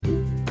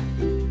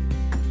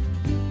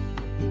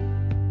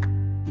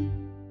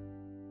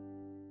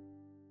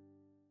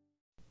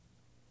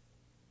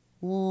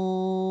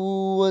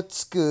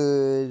What's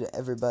good,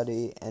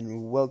 everybody,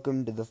 and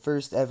welcome to the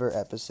first ever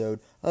episode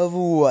of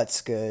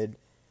What's Good.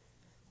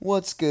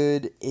 What's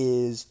Good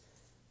is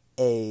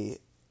a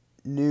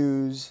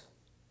news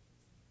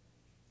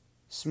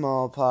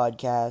small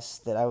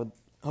podcast that I would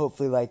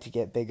hopefully like to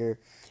get bigger,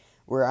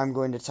 where I'm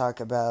going to talk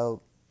about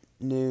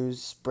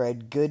news,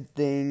 spread good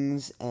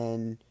things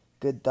and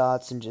good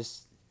thoughts, and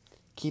just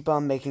keep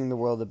on making the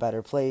world a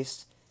better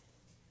place,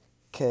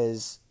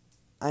 because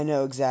I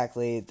know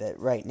exactly that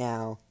right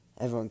now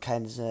everyone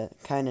kind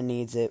of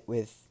needs it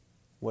with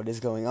what is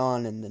going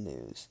on in the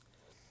news.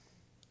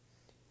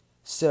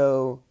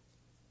 So,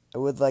 I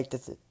would like to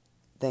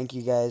thank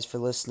you guys for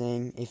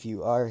listening if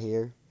you are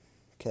here,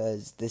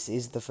 because this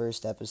is the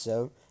first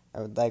episode.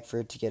 I would like for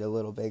it to get a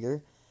little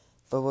bigger,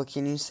 but what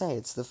can you say?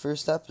 It's the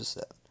first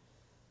episode.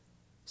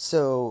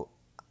 So,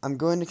 I'm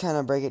going to kind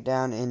of break it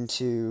down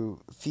into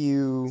a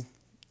few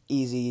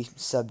easy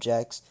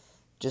subjects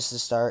just to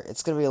start.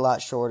 It's going to be a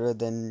lot shorter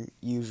than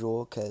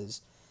usual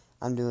because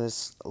I'm doing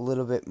this a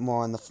little bit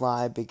more on the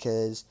fly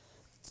because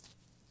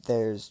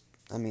there's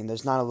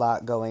not a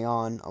lot going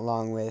on,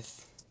 along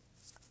with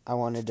I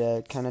wanted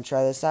to kind of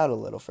try this out a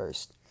little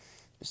first.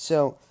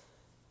 So,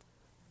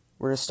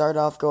 we're going to start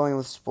off going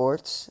with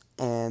sports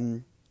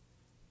and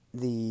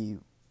the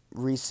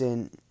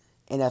recent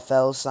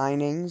NFL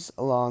signings,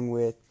 along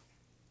with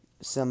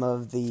some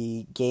of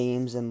the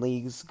games and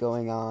leagues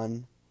going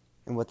on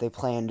and what they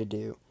plan to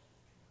do.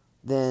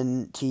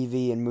 Then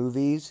TV and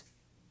movies.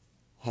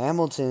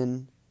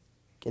 Hamilton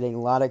getting a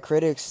lot of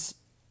critics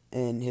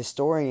and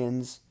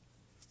historians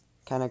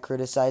kind of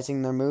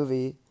criticizing their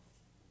movie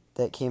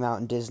that came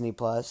out in Disney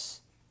Plus,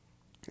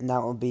 and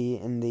that will be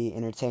in the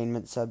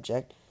entertainment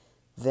subject.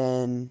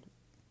 Then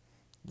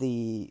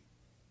the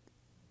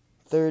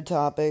third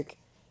topic,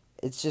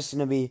 it's just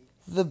going to be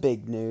the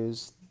big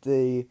news,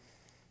 the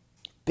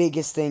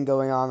biggest thing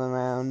going on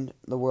around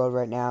the world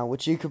right now,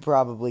 which you could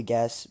probably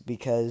guess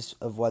because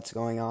of what's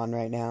going on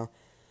right now.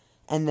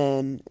 And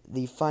then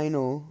the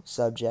final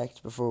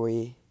subject before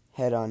we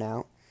head on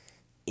out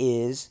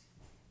is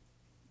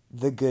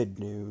the good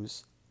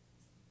news.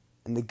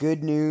 And the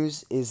good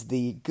news is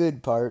the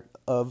good part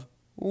of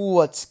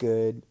what's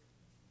good.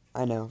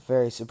 I know,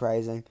 very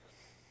surprising.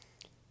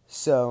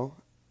 So,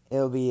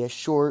 it'll be a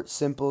short,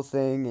 simple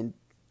thing and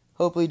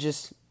hopefully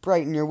just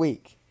brighten your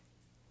week.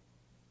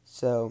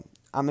 So,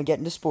 I'm going to get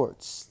into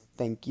sports.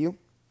 Thank you.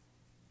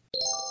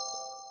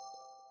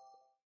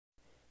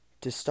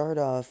 To start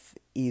off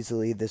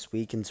easily this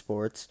week in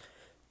sports,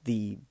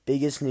 the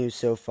biggest news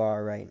so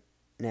far right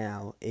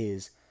now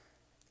is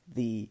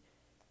the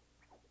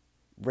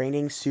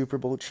reigning Super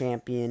Bowl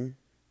champion,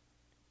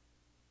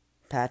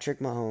 Patrick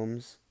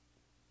Mahomes,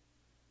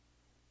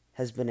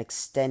 has been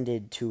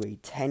extended to a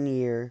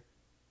 10-year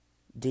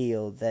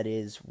deal that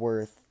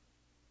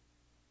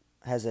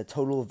has a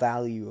total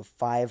value of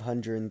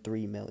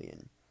 $503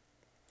 million.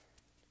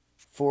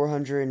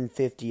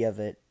 450 of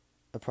it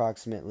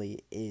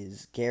approximately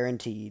is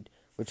guaranteed,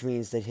 which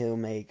means that he'll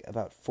make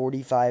about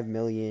 $45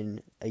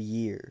 million a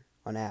year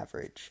on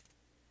average.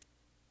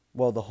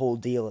 While the whole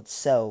deal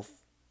itself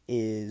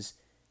is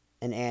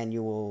an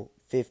annual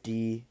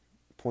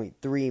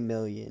 $50.3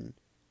 million.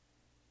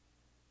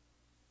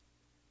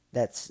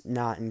 That's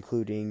not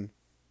including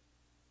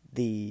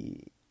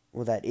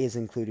that is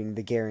including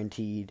the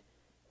guaranteed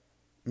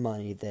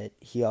money that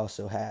he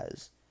also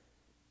has.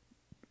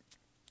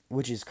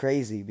 Which is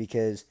crazy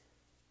because,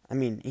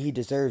 he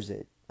deserves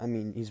it.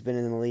 He's been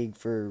in the league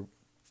for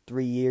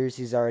 3 years.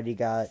 He's already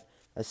got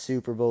a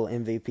Super Bowl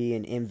MVP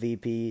and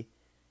MVP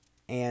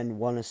and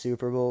won a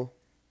Super Bowl.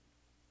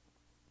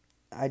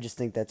 I just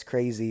think that's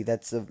crazy.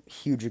 That's a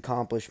huge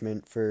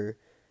accomplishment for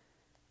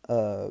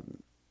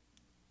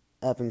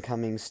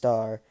up-and-coming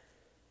star.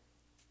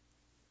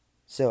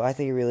 So I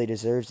think he really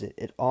deserves it.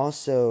 It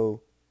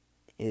also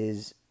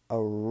is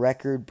a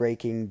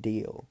record-breaking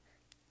deal.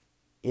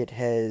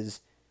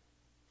 It's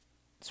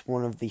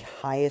one of the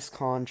highest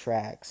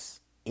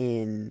contracts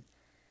in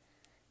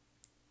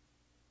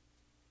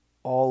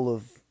all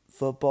of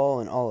football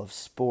and all of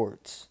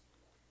sports.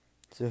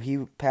 So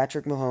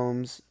Patrick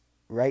Mahomes,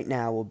 right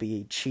now will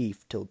be a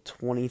Chief till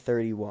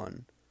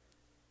 2031.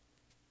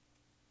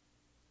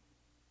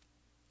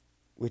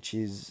 Which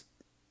is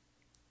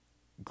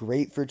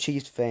great for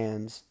Chiefs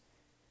fans.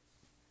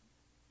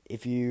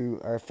 If you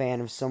are a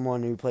fan of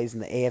someone who plays in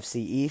the AFC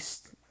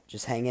East,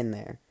 just hang in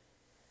there.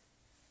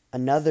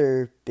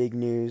 Another big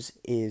news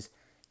is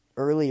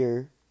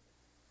earlier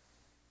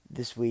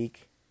this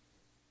week,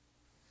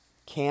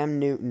 Cam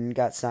Newton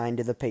got signed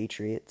to the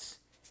Patriots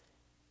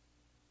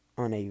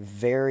on a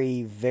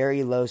very,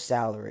 very low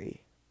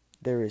salary.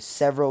 There is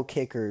several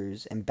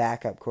kickers and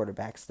backup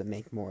quarterbacks that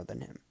make more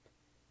than him.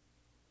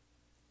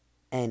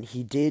 And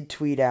he did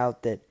tweet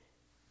out that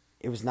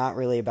it was not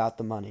really about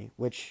the money,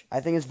 which I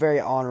think is very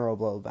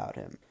honorable about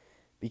him,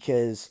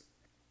 because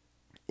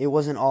it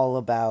wasn't all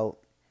about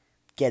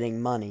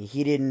getting money.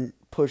 He didn't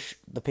push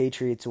the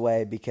Patriots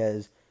away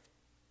because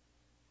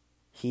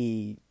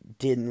he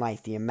didn't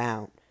like the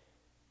amount.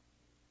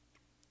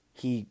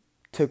 He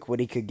took what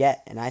he could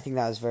get, and I think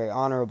that was very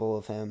honorable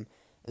of him,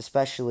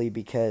 especially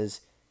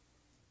because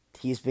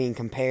he's being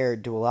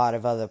compared to a lot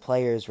of other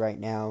players right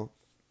now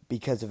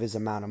because of his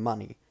amount of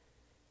money.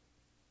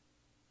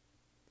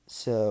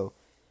 So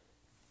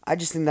I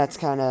just think that's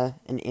kind of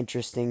an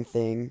interesting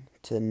thing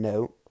to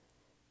note,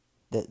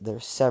 that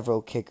there's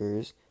several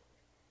kickers.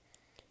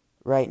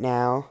 Right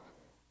now,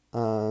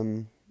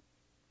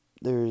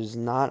 there's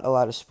not a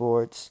lot of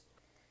sports,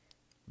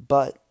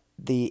 but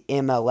the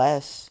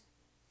MLS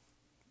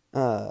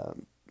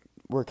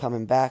We're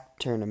Coming Back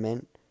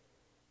tournament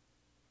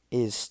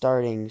is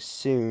starting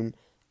soon.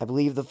 I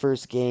believe the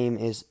first game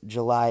is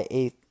July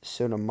 8th,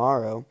 so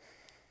tomorrow.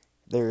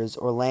 There's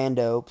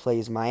Orlando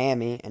plays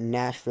Miami, and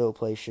Nashville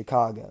plays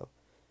Chicago.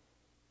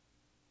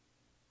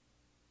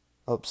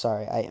 Oh,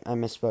 sorry, I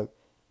misspoke.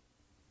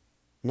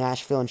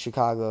 Nashville and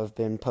Chicago have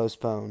been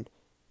postponed.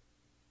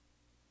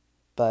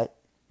 But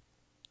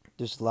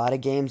there's a lot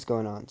of games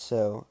going on,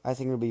 so I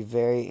think it'll be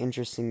very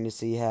interesting to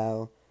see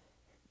how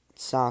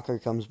soccer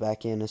comes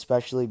back in,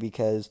 especially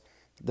because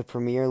the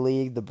Premier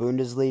League, the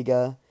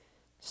Bundesliga,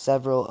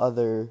 several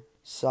other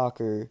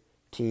soccer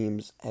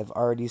teams have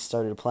already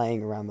started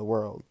playing around the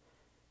world.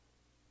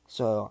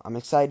 So I'm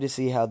excited to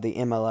see how the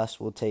MLS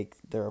will take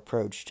their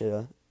approach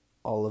to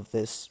all of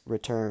this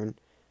return.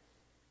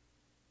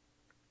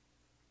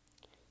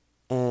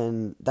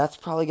 And that's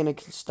probably going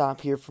to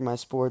stop here for my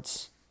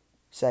sports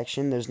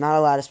section. There's not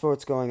a lot of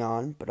sports going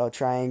on, but I'll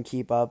try and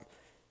keep up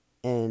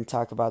and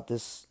talk about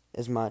this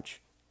as much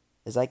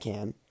as I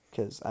can,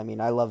 because, I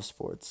love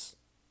sports.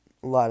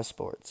 A lot of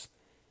sports.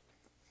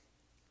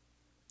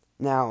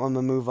 Now I'm going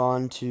to move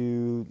on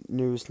to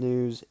newest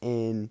news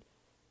in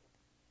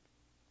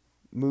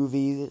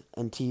movies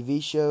and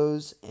TV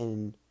shows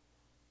and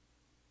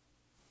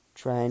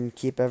try and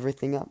keep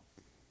everything up.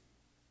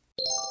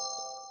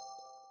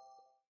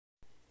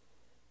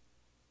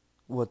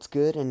 What's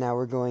good? And now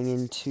we're going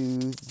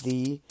into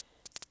the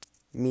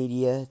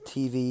media,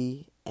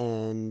 TV,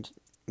 and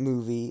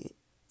movie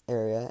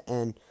area.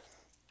 And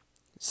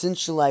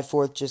since July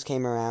 4th just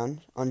came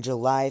around, on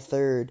July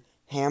 3rd,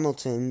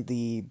 Hamilton,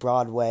 the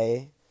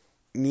Broadway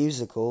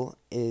musical,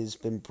 has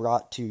been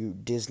brought to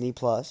Disney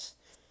Plus.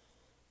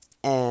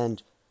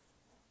 And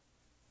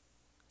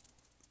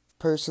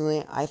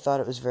personally, I thought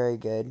it was very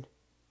good.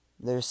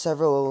 There's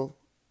several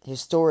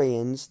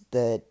historians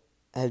that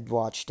had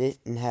watched it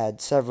and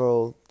had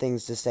several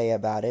things to say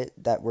about it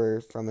that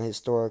were from a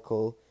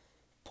historical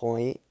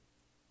point.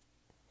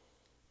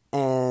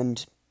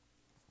 And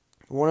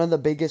one of the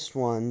biggest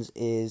ones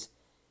is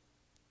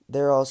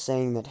they're all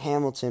saying that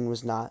Hamilton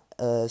was not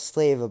a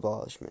slave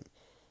abolishment,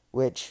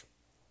 which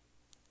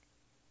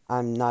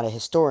I'm not a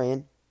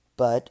historian,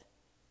 but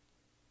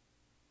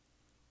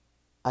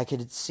I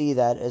could see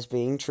that as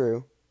being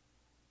true.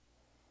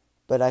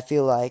 But I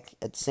feel like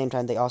at the same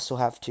time they also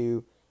have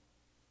to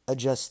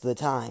adjust the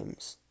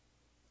times,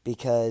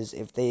 because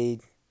if they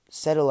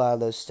said a lot of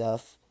those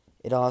stuff,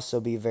 it'd also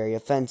be very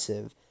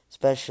offensive,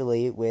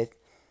 especially with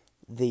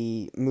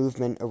the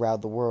movement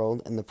around the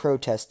world and the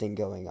protesting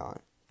going on.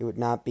 It would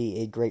not be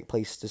a great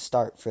place to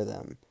start for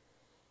them.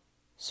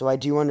 So I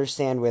do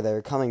understand where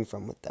they're coming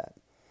from with that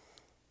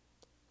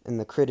and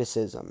the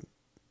criticism.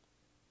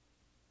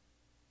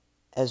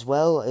 As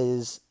well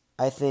as,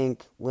 I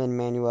think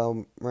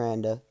Lin-Manuel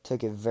Miranda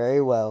took it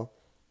very well,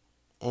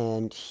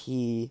 and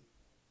he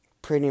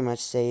pretty much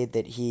said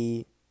that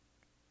he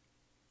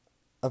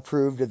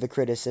approved of the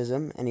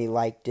criticism and he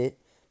liked it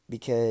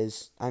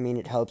because,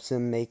 it helps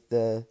him make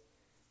the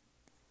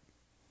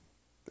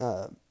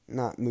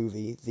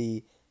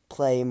the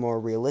play more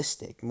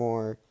realistic,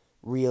 more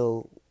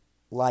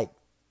real-like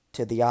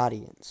to the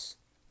audience.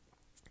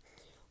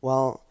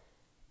 Well,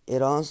 they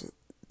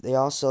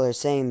also are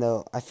saying,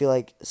 though, I feel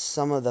like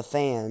some of the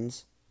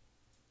fans,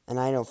 and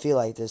I don't feel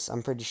like this,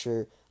 I'm pretty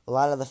sure a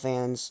lot of the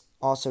fans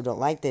also don't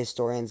like the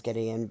historians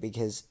getting in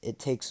because it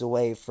takes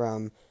away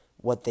from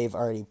what they've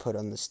already put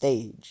on the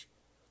stage.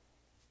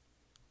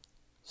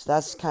 So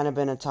that's kind of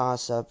been a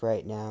toss-up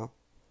right now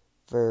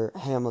for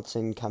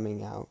Hamilton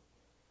coming out.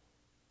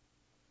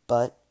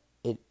 But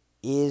it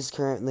is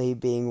currently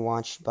being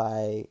watched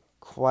by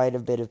quite a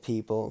bit of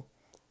people,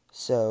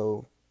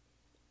 so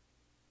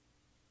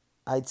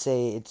I'd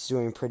say it's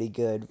doing pretty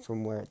good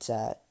from where it's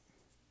at.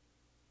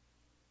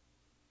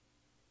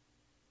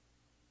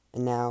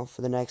 And now,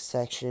 for the next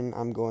section,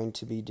 I'm going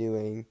to be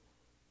doing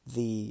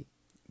the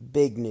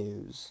big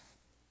news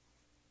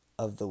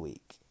of the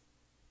week.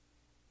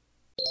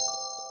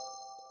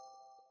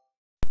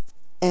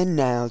 And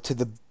now to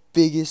the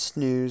biggest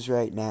news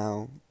right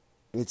now.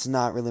 It's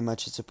not really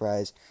much a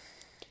surprise.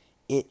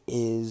 It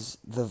is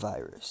the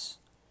virus.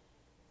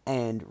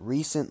 And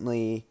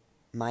recently,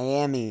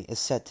 Miami is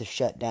set to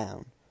shut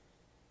down.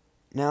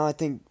 Now, I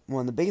think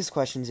one of the biggest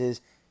questions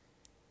is,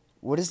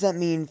 what does that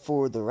mean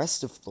for the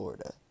rest of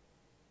Florida?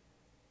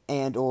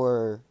 And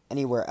or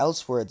anywhere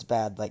else where it's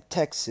bad, like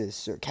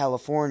Texas or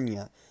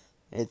California.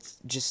 It's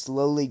just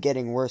slowly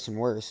getting worse and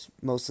worse,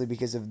 mostly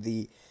because of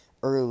the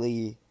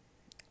early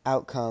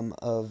outcome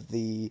of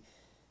the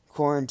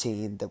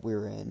quarantine that we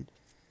were in.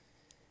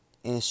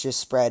 and it's just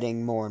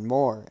spreading more and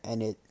more,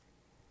 and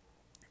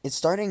it's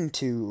starting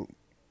to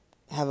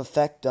have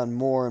effect on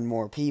more and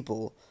more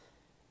people.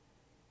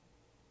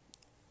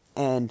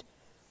 And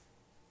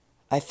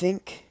I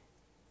think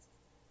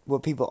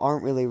what people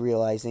aren't really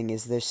realizing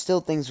is there's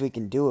still things we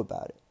can do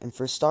about it. And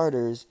for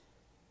starters,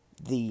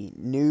 the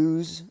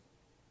news,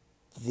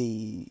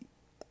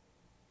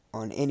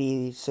 on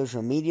any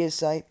social media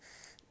site,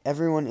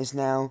 everyone is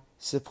now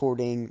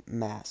supporting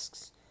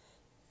masks.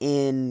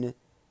 In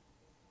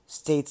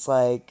states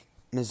like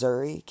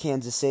Missouri,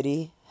 Kansas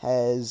City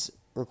has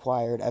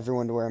required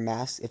everyone to wear a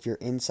mask if you're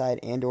inside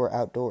and or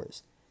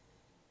outdoors.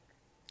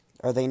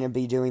 Are they going to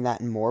be doing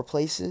that in more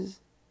places?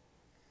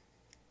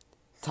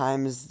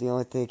 Time is the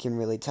only thing I can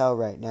really tell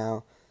right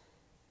now,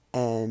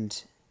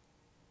 and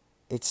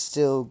it's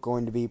still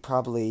going to be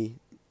probably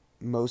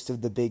most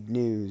of the big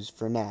news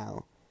for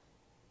now.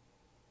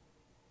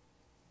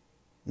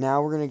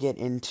 Now we're going to get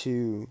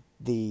into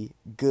the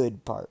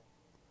good part,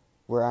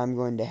 where I'm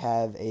going to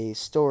have a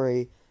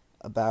story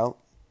about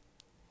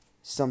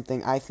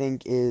something I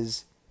think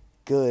is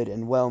good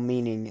and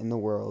well-meaning in the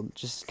world,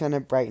 just kind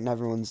of brighten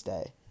everyone's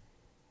day.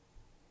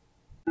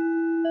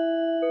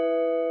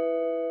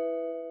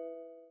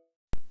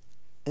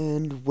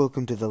 And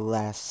welcome to the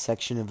last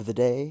section of the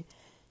day,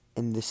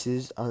 and this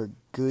is our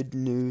good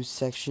news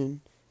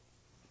section,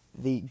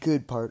 the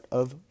good part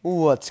of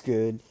What's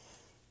Good.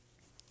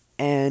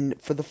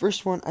 And for the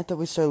first one, I thought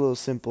we'd start a little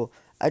simple.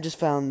 I just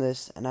found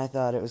this, and I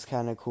thought it was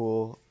kind of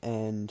cool,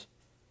 and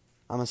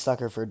I'm a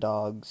sucker for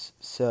dogs,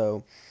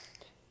 so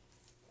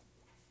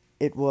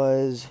it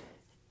was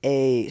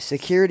a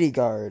security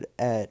guard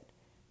at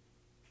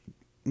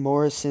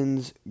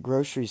Morrison's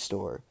grocery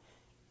store.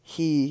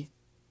 He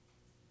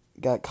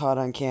got caught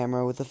on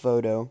camera with a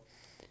photo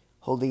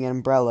holding an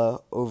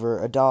umbrella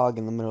over a dog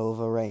in the middle of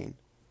a rain.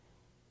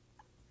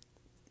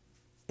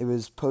 It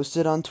was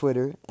posted on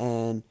Twitter,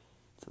 and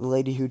the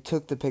lady who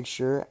took the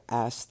picture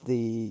asked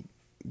the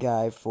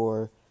guy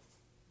for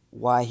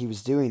why he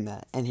was doing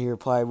that, and he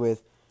replied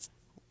with,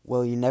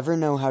 "Well, you never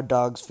know how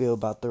dogs feel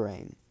about the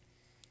rain."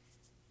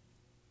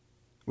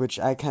 Which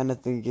I kind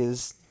of think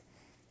is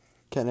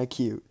kind of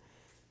cute.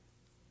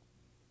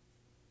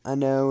 I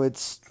know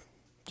it's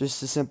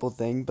just a simple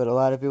thing, but a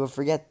lot of people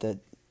forget that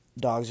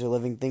dogs are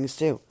living things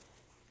too.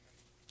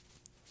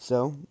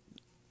 So,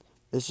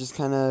 it's just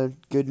kind of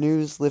good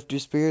news, lift your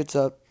spirits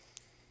up.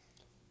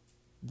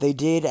 They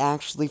did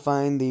actually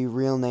find the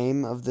real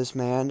name of this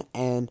man,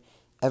 and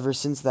ever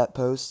since that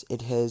post,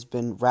 it has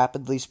been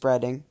rapidly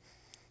spreading.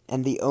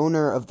 And the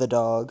owner of the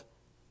dog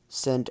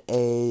sent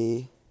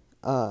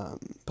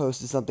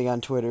posted something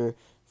on Twitter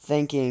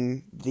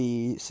thanking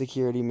the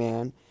security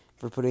man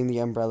for putting the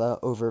umbrella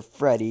over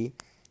Freddy,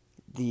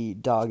 the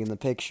dog in the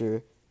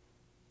picture.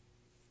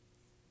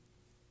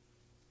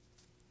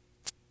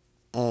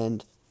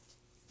 And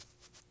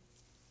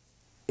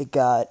it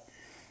got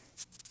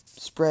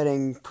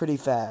spreading pretty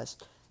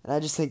fast. And I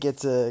just think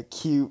it's a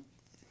cute,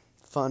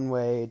 fun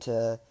way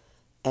to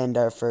end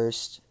our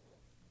first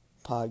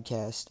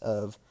podcast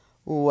of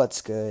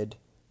What's Good.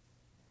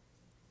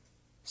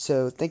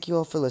 So, thank you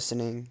all for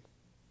listening.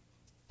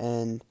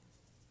 And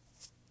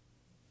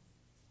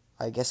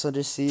I guess I'll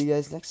just see you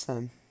guys next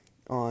time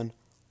on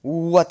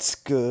What's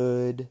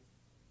Good.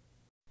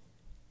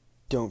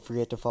 Don't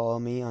forget to follow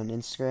me on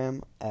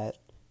Instagram at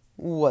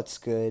What's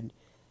Good.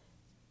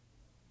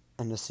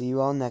 And I'll see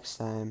you all next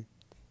time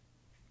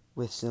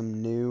with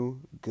some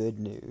new good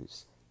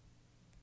news.